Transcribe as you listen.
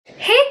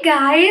Hey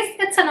guys,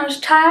 it's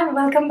Anushtha and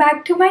welcome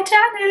back to my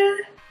channel.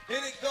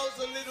 And it goes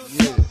a little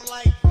something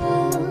like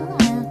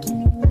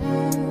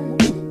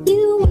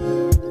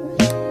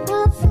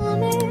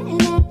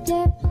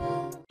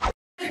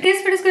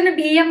Today's video is going to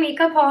be a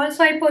makeup haul.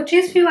 So I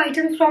purchased few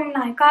items from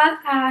Nykaa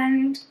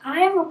and I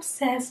am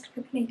obsessed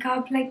with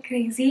makeup like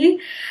crazy.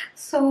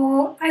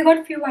 So I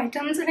got few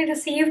items and I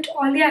received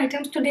all the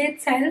items today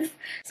itself.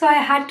 So I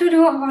had to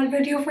do a haul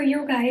video for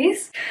you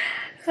guys.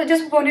 So I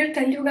just wanted to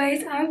tell you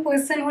guys, I'm a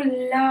person who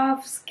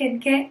loves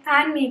skincare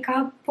and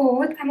makeup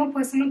both. I'm a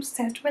person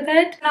obsessed with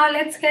it. Now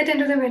let's get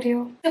into the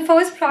video. The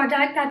first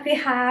product that we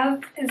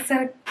have is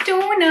a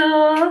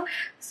toner.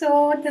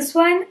 So this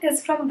one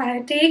is from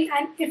Biotique,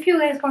 and if you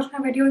guys watch my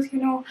videos, you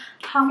know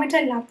how much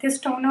I love this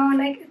toner.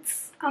 Like,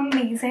 it's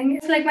amazing.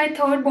 It's like my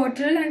third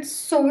bottle and it's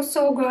so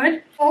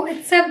good. So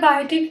it's a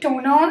Biotique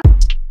toner.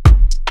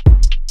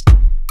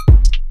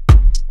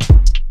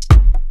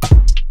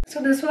 So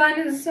this one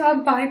is a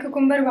Bio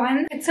Cucumber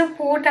one. It's a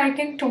pore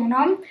tightening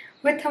toner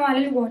with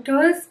Himalayan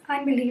waters,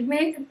 and believe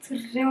me, it's a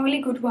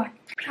really good one.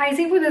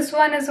 Pricing for this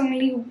one is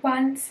only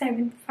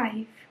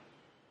 $175.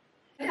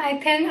 I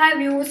think I've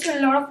used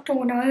a lot of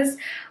toners,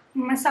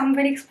 some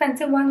very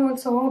expensive ones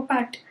also,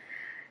 but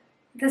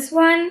this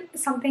one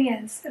is something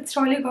else. It's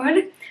really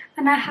good,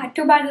 and I had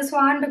to buy this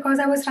one because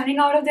I was running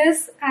out of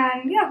this,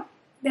 and yeah,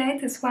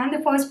 there's this one, the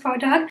first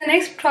product. The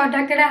next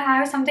product that I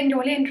have is something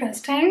really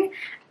interesting,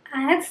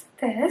 and it's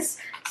this.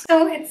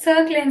 So it's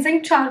a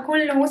cleansing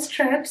charcoal nose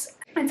strips.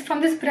 It's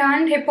from this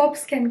brand Hip Hop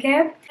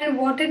Skincare, and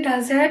what it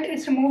does,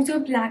 it removes your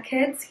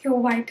blackheads,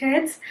 your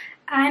whiteheads,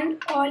 and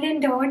all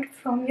in dirt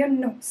from your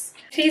nose.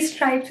 3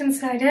 stripes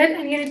inside it,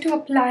 and you need to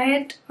apply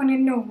it on your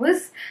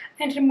nose.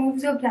 It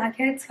removes your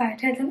blackheads,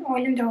 whiteheads, and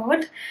all in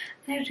dirt.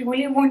 And I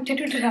really wanted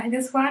to try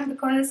this one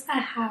because I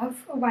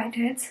have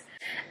whiteheads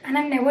and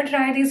I've never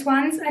tried these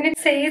ones, and it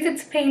says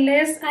it's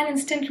painless and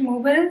instant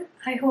removal.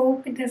 I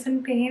hope it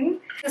doesn't pain.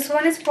 This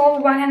one is for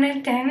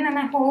 110, and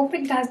I hope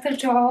it does the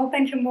job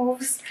and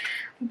removes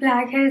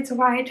blackheads,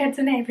 whiteheads,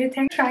 and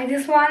everything. Try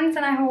these ones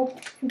and I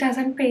hope it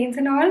doesn't pain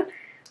and all.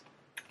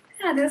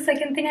 Yeah, this is the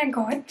second thing I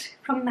got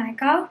from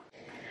Nykaa.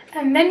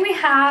 And then we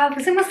have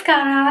this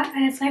mascara,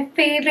 and it's my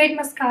favorite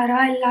mascara.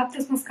 I love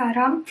this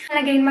mascara. And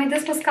again,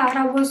 this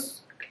mascara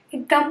was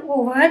ekdam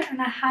over,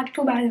 and I had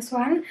to buy this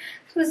one.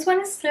 So this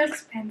one is still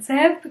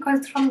expensive because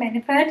it's from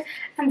Benefit,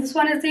 and this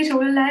one is the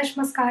Roller Lash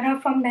mascara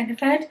from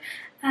Benefit.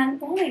 And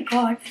oh my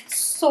god, it's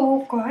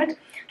so good.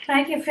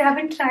 Like, if you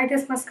haven't tried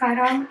this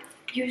mascara,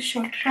 you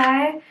should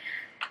try.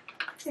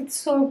 It's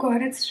so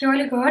good. It's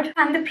really good.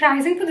 And the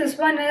pricing for this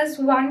one is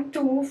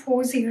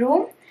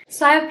 $1240.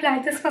 So I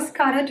applied this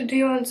mascara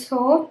today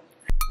also.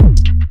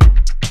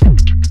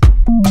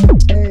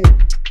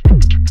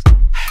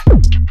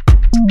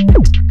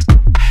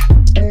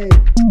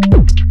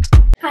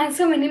 And it's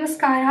a mini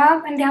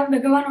mascara, and they have a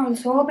bigger one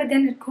also, but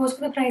then it goes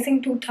for the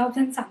pricing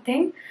 2000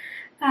 something.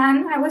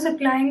 And I was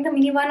applying the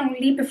mini one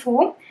only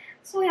before.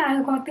 So yeah,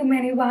 I got the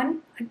mini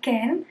one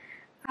again.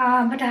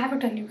 But I have to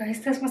tell you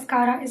guys, this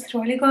mascara is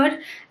really good.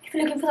 If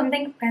you're looking for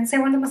something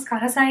expensive on the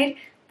mascara side,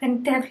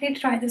 then definitely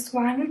try this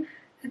one.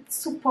 It's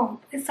superb.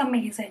 It's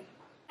amazing.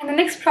 And the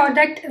next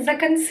product is a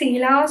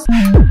concealer.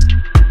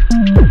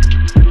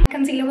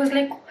 Concealer was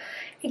like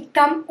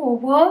ekdam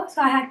over,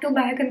 so I had to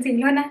buy a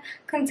concealer. And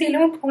concealer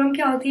mein problem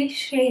kya hoti hai?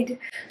 Shade.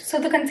 So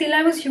the concealer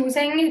I was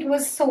using, it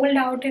was sold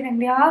out in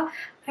India.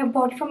 I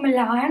bought it from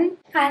Milan,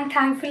 and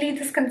thankfully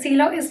this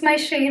concealer is my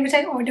shade which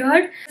I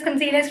ordered. This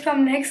concealer is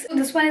from NYX. So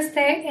this one is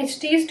the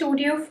HD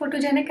Studio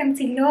Photogenic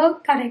Concealer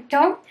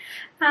Corrector,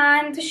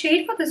 and the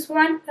shade for this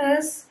one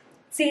is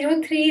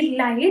 03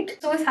 Light.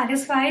 So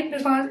satisfied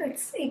because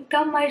it's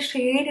ekdam my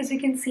shade. As you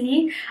can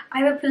see,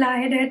 I've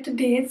applied it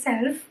today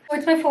itself. So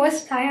it's my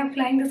first time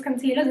applying this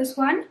concealer, this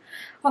one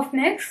of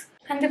NYX,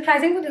 and the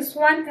pricing for this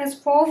one is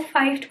for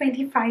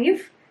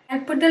 $525. I'll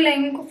put the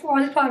link of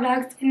all the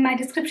products in my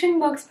description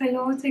box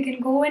below, so you can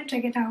go and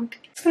check it out.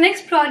 So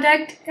next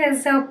product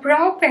is a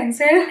brow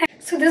pencil.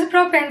 So this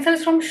brow pencil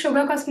is from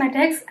Sugar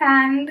Cosmetics,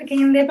 and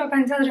again their brow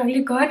pencil is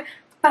really good.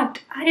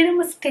 But I did a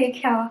mistake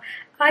here.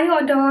 I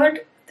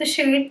ordered the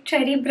shade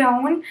Cherry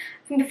Brown,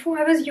 and before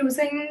I was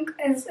using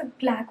is a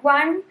black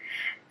one,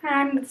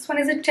 and this one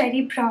is a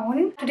Cherry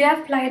Brown. Today I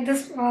applied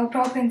this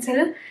brow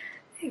pencil,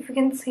 if you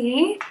can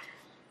see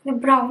the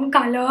brown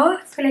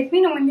color. So let me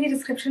know in the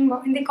description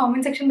box, in the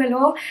comment section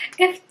below,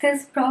 if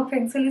this brow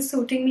pencil is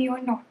suiting me or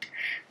not.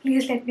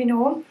 Please let me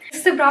know.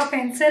 This is the brow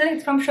pencil.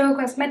 It's from Sugar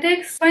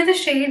Cosmetics. This one is the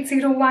shade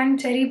 01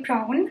 Cherry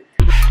Brown.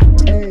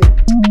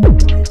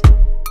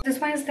 This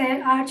one is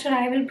their Arch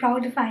Rival Brow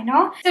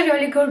Definer. It's a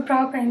really good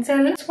brow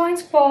pencil. This one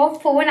is for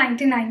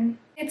 $4.99.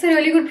 It's a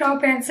really good brow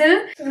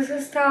pencil. So this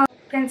is the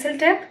pencil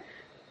tip,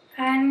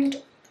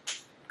 and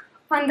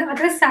on the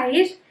other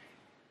side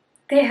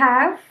they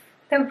have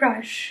the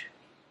brush.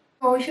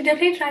 So you should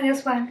definitely try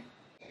this one.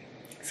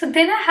 So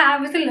then I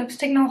have is the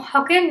lipstick. Now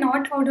how can I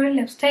not order a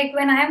lipstick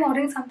when I am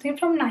ordering something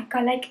from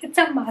Nykaa? Like, it's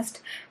a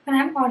must when I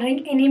am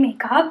ordering any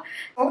makeup.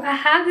 So I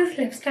have this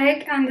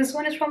lipstick, and this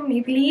one is from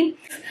Maybelline,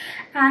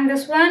 and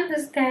this one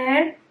is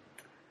their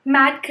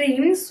matte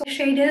cream. So the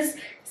shade is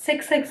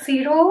 660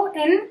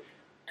 in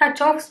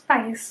Touch of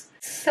Spice.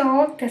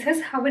 So this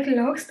is how it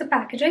looks, the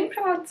packaging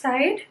from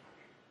outside.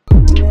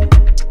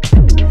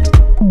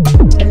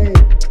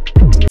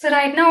 So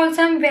right now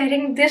also I'm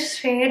wearing this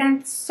shade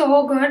and it's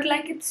so good,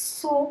 like it's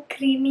so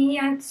creamy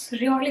and it's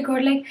really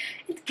good, like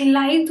it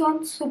glides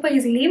on super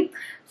easily.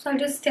 So I'll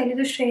just tell you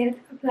the shade,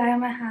 apply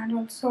on my hand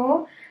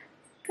also.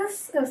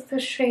 This is the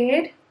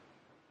shade.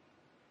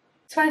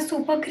 So it's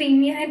super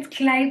creamy and it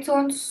glides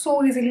on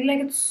so easily, like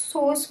it's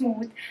so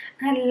smooth.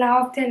 And I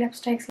love their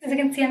lipsticks. As you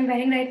can see I'm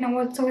wearing right now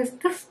also is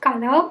this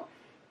color.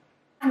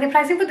 And the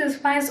pricing for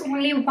this one is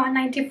only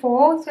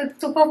 $194, so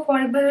it's super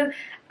affordable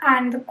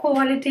and the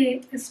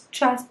quality is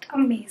just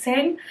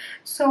amazing.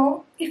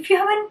 So if you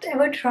haven't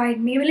ever tried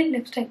Maybelline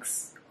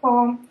lipsticks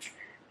or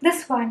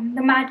this one,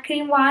 the matte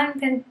cream one,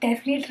 then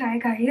definitely try,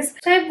 guys.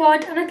 So I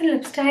bought another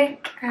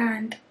lipstick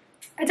and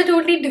it's a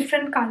totally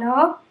different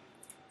color,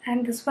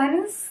 and this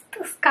one is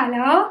this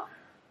color.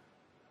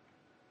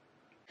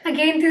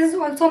 Again, this is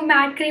also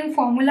matte cream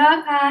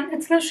formula and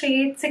it's the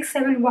shade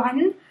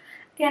 671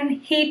 in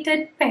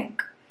Heated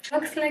Pink.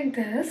 Looks like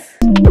this.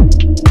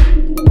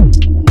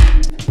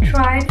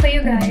 Try it for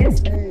you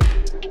guys.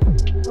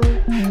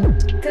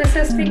 This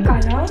is the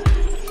color.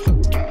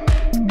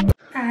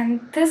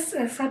 And this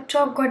is such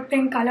a good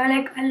pink color.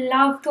 Like I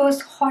love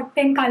those hot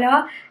pink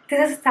color.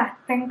 This is that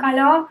pink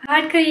color.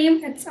 Matte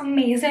cream, it's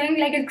amazing.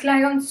 Like it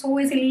glides on so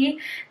easily.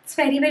 It's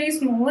very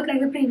smooth,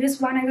 like the previous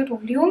one I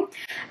told you.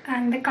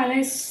 And the color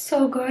is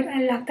so good.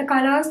 I love the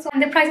color. So,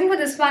 and the pricing for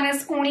this one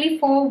is only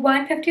for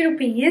 150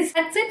 rupees.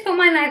 That's it for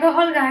my Nykaa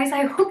haul, guys.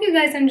 I hope you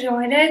guys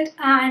enjoyed it.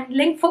 And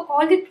link for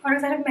all the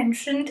products that I've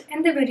mentioned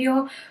in the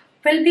video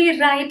will be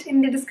right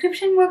in the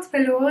description box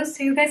below,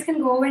 so you guys can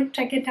go and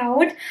check it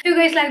out. If you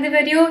guys like the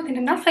video, then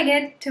do not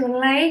forget to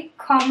like,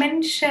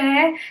 comment,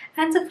 share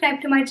and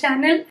subscribe to my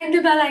channel. Hit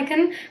the bell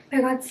icon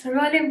because it's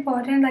really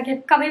important.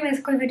 Like कभी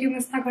मैं कोई video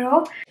miss ना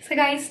करो. So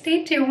guys,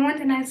 stay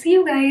tuned and I'll see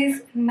you guys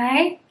in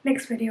my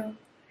next video.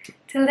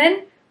 Till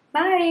then,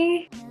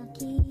 bye.